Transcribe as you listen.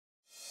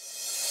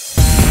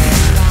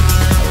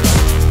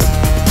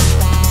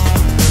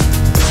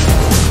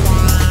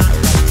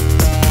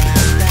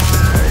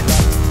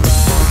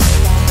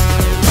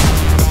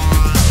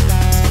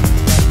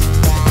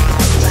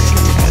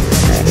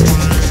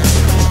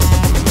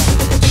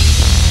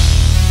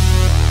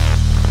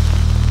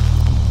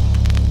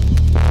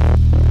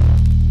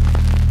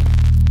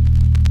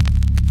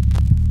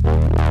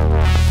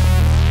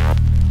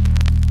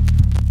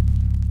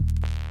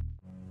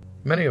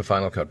of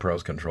Final Cut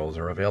Pro's controls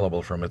are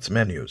available from its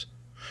menus.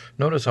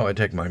 Notice how I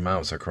take my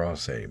mouse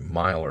across a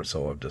mile or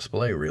so of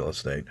display real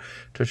estate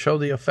to show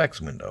the effects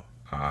window.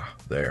 Ah,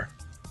 there.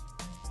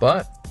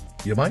 But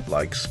you might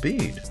like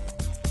speed.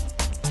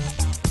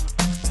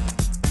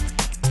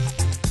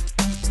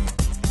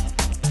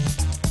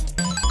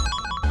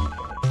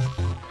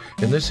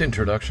 In this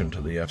introduction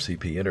to the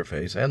FCP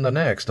interface and the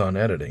next on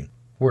editing,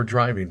 we're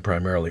driving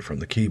primarily from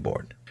the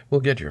keyboard.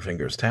 We'll get your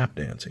fingers tap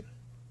dancing.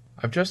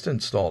 I've just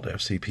installed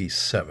FCP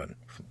 7,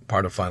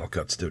 part of Final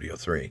Cut Studio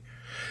 3.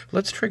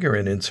 Let's trigger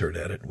an insert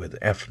edit with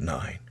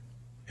F9.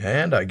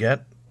 And I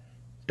get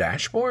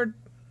dashboard?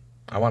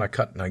 I want to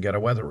cut and I get a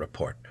weather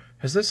report.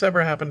 Has this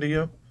ever happened to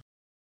you?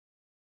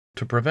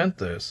 To prevent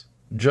this,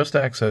 just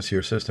access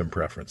your system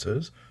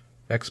preferences,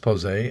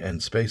 Expose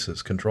and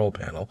Spaces control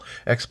panel,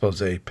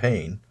 Expose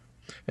pane,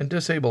 and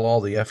disable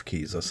all the F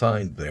keys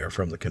assigned there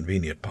from the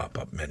convenient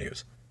pop-up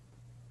menus.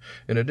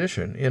 In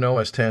addition, in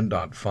OS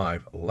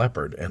 10.5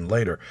 Leopard and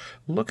later,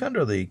 look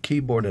under the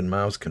Keyboard and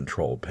Mouse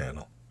control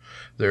panel.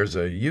 There's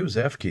a Use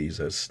F keys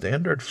as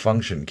standard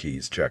function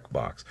keys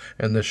checkbox,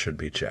 and this should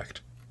be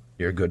checked.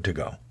 You're good to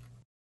go.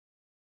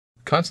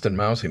 Constant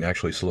mousing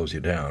actually slows you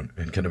down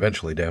and can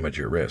eventually damage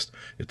your wrist.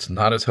 It's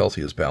not as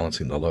healthy as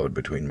balancing the load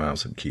between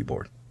mouse and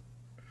keyboard.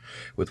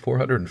 With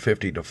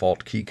 450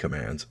 default key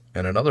commands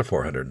and another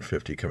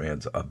 450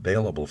 commands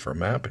available for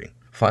mapping,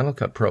 Final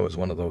Cut Pro is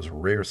one of those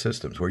rare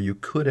systems where you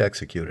could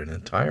execute an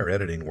entire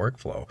editing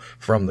workflow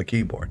from the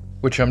keyboard,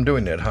 which I'm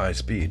doing at high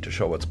speed to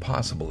show what's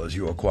possible as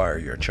you acquire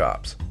your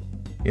chops.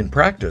 In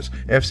practice,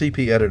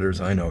 FCP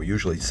editors I know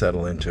usually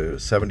settle into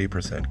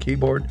 70%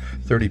 keyboard,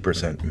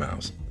 30%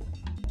 mouse.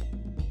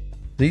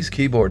 These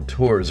keyboard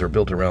tours are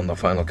built around the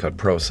Final Cut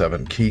Pro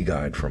 7 key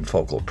guide from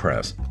Focal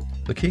Press.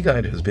 The key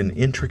guide has been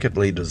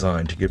intricately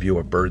designed to give you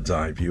a bird's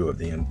eye view of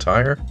the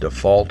entire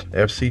default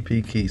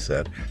FCP key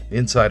set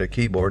inside a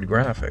keyboard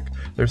graphic.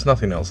 There's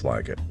nothing else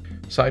like it.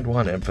 Side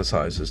 1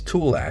 emphasizes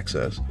tool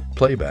access,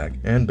 playback,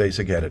 and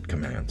basic edit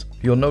commands.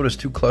 You'll notice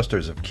two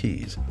clusters of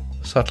keys,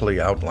 subtly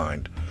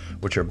outlined,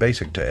 which are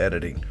basic to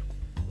editing.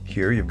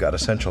 Here you've got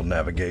essential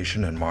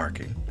navigation and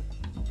marking.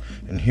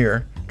 And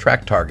here,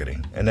 track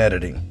targeting and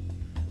editing.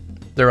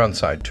 They're on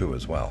side 2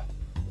 as well.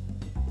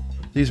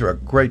 These are a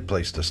great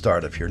place to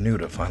start if you're new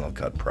to Final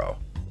Cut Pro.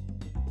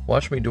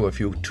 Watch me do a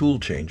few tool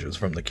changes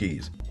from the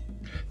keys.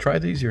 Try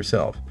these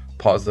yourself.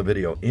 Pause the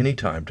video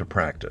anytime to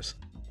practice.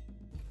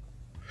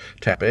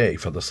 Tap A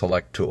for the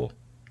Select tool,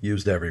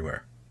 used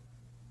everywhere.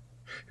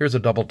 Here's a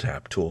double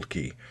tap tool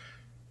key.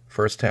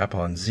 First tap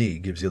on Z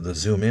gives you the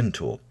Zoom In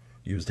tool,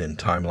 used in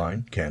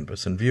Timeline,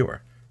 Canvas, and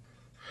Viewer.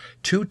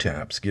 2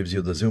 taps gives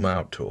you the Zoom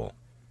Out tool.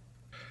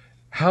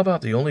 How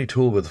about the only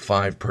tool with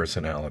 5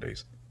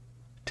 personalities?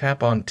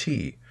 Tap on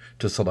T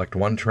to select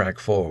one track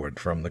forward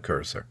from the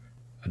cursor.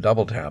 A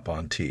double tap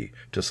on T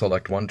to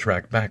select one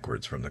track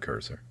backwards from the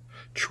cursor.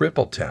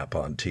 Triple tap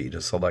on T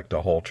to select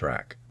a whole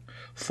track.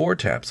 4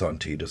 taps on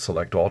T to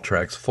select all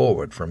tracks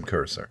forward from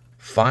cursor.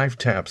 5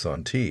 taps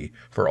on T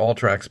for all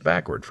tracks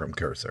backward from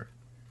cursor.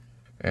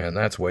 And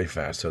that's way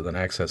faster than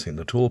accessing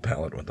the tool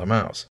palette with the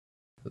mouse.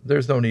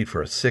 There's no need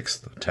for a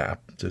 6th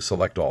tap to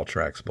select all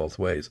tracks both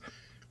ways.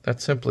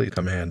 That's simply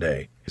Command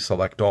A,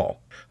 Select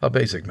All, a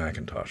basic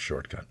Macintosh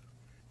shortcut.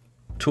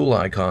 Tool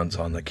icons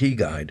on the key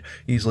guide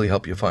easily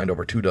help you find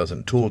over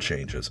 24 tool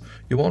changes.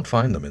 You won't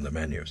find them in the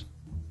menus.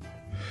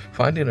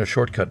 Finding a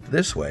shortcut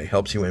this way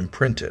helps you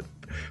imprint it.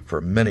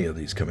 For many of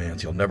these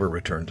commands, you'll never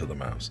return to the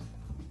mouse.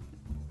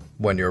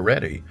 When you're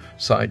ready,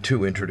 side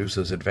 2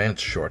 introduces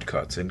advanced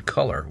shortcuts in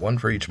color, one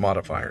for each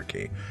modifier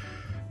key.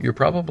 You're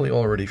probably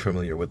already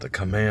familiar with the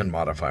Command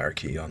modifier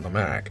key on the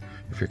Mac.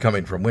 If you're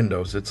coming from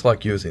Windows, it's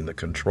like using the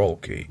Control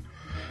key.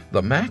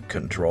 The Mac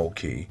Control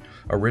key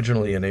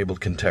originally enabled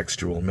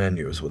contextual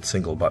menus with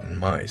single-button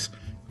mice,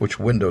 which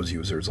Windows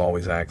users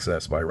always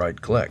access by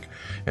right-click,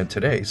 and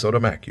today so do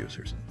Mac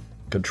users.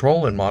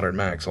 Control in modern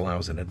Macs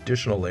allows an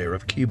additional layer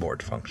of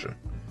keyboard function.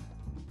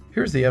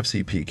 Here's the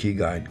FCP key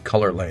guide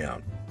color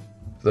layout.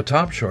 The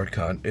top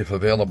shortcut, if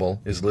available,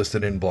 is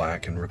listed in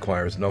black and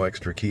requires no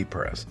extra key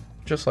press,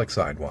 just like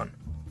side 1.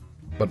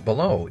 But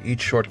below,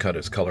 each shortcut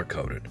is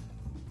color-coded.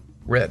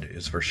 Red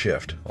is for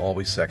Shift,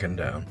 always second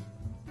down.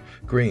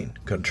 Green,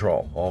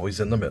 Control, always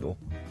in the middle.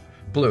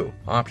 Blue,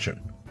 Option.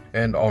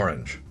 And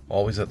orange,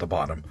 always at the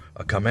bottom,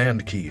 a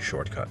Command key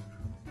shortcut.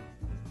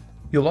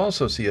 You'll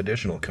also see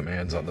additional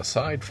commands on the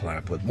side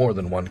flap with more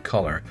than one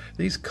color.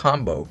 These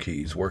combo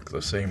keys work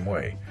the same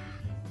way.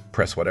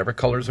 Press whatever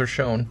colors are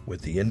shown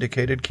with the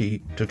indicated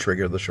key to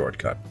trigger the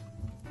shortcut.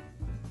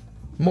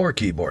 More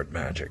keyboard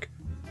magic.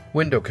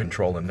 Window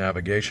control and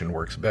navigation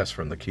works best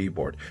from the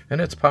keyboard,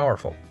 and it's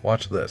powerful.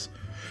 Watch this.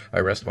 I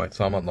rest my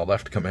thumb on the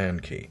left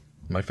command key.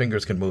 My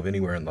fingers can move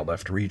anywhere in the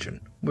left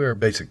region, where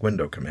basic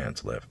window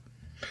commands live.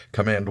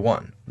 Command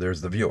 1,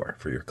 there's the viewer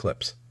for your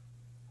clips.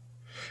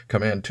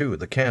 Command 2,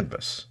 the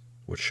canvas,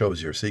 which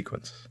shows your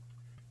sequence.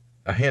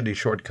 A handy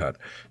shortcut,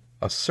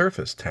 a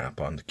surface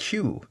tap on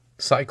Q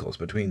cycles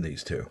between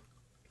these two.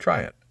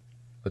 Try it.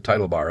 The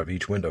title bar of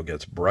each window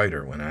gets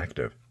brighter when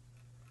active.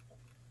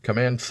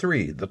 Command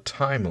 3, the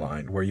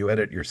timeline, where you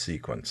edit your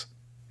sequence.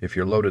 If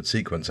your loaded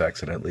sequence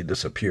accidentally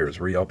disappears,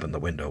 reopen the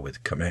window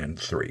with Command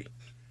 3.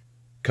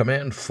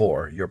 Command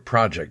 4, your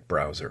project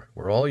browser,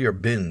 where all your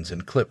bins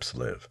and clips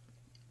live.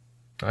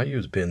 I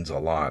use bins a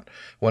lot.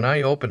 When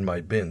I open my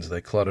bins,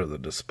 they clutter the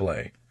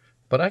display.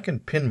 But I can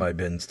pin my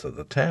bins to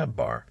the tab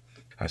bar.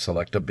 I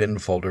select a bin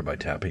folder by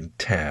tapping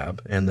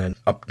Tab and then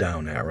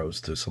up-down arrows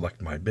to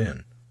select my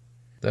bin.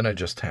 Then I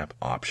just tap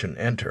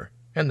Option-Enter,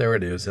 and there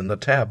it is in the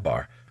tab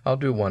bar. I'll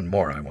do one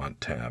more I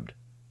want tabbed.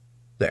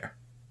 There.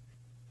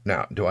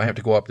 Now, do I have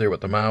to go up there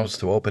with the mouse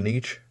to open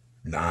each?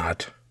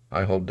 Not.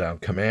 I hold down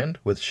Command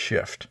with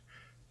Shift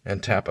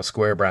and tap a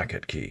square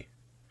bracket key.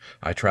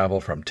 I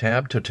travel from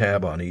tab to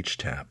tab on each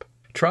tap.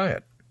 Try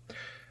it.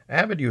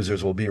 Avid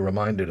users will be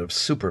reminded of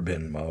Super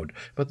Bin mode,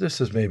 but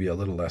this is maybe a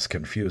little less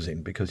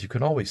confusing because you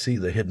can always see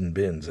the hidden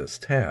bins as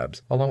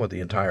tabs, along with the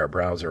entire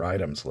browser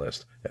items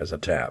list as a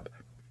tab.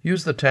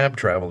 Use the tab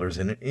travelers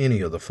in any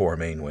of the 4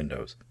 main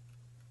windows.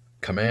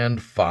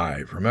 Command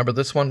 5. Remember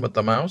this one with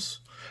the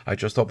mouse? I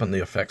just opened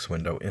the effects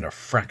window in a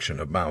fraction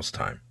of mouse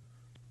time.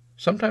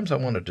 Sometimes I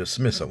want to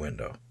dismiss a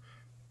window.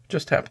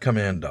 Just tap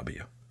Command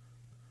W.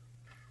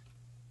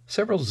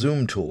 Several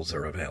zoom tools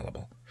are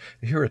available.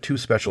 Here are 2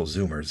 special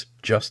zoomers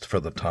just for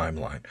the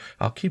timeline.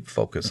 I'll keep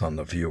focus on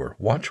the viewer.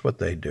 Watch what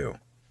they do.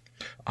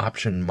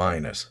 Option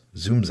minus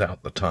zooms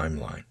out the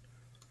timeline.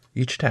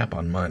 Each tap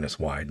on minus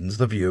widens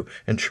the view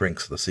and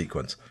shrinks the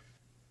sequence.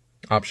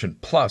 Option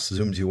plus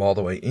zooms you all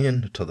the way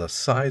in to the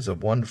size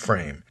of 1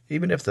 frame,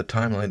 even if the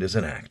timeline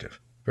isn't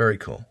active. Very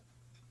cool.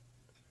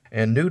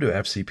 And new to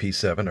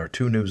FCP7 are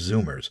 2 new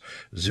zoomers.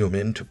 Zoom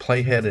in to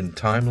playhead in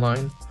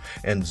timeline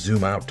and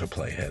zoom out to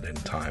playhead in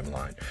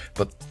timeline.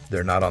 But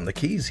they're not on the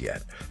keys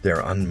yet. They're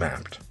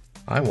unmapped.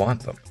 I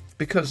want them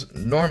because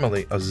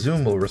normally a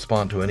zoom will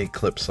respond to any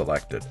clip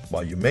selected,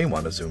 while you may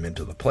want to zoom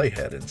into the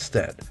playhead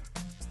instead.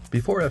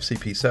 Before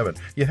FCP7,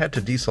 you had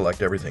to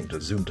deselect everything to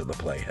zoom to the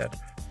playhead.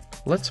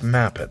 Let's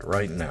map it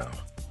right now.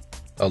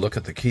 A look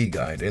at the key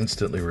guide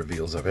instantly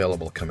reveals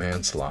available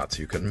command slots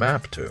you can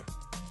map to.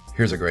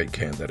 Here's a great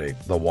candidate,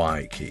 the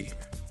Y key.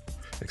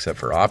 Except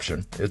for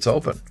Option, it's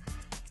open.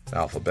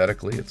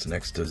 Alphabetically, it's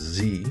next to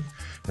Z,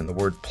 and the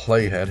word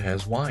playhead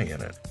has Y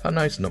in it. A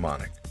nice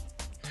mnemonic.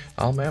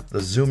 I'll map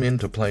the zoom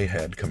into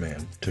playhead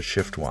command to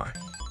Shift Y.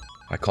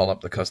 I call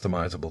up the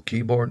customizable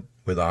keyboard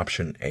with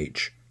Option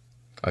H.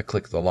 I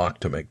click the lock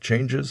to make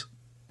changes,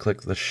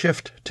 click the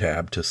Shift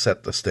tab to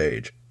set the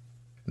stage.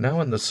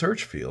 Now in the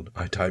search field,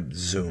 I type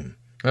zoom,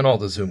 and all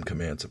the zoom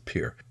commands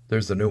appear.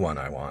 There's the new one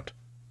I want.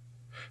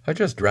 I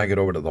just drag it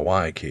over to the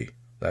Y key.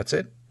 That's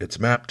it. It's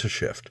mapped to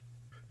Shift.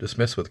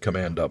 Dismiss with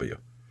Command W.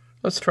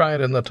 Let's try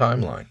it in the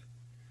timeline.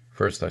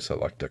 First I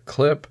select a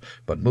clip,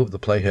 but move the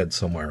playhead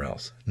somewhere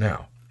else.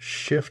 Now,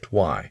 Shift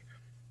Y.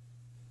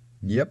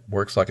 Yep,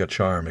 works like a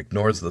charm.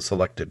 Ignores the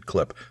selected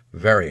clip.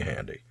 Very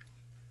handy.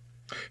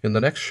 In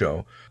the next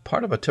show,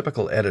 part of a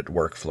typical edit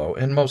workflow,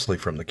 and mostly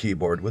from the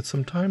keyboard with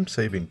some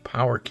time-saving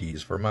power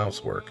keys for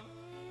mouse work.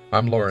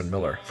 I'm Loren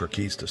Miller for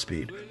Keys to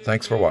Speed.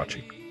 Thanks for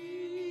watching.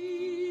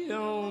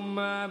 On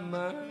my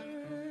mind,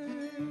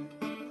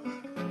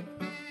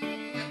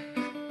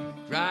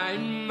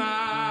 crying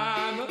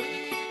mama,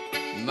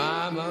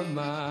 mama,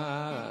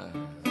 mama.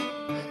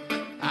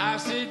 I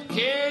said,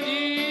 can you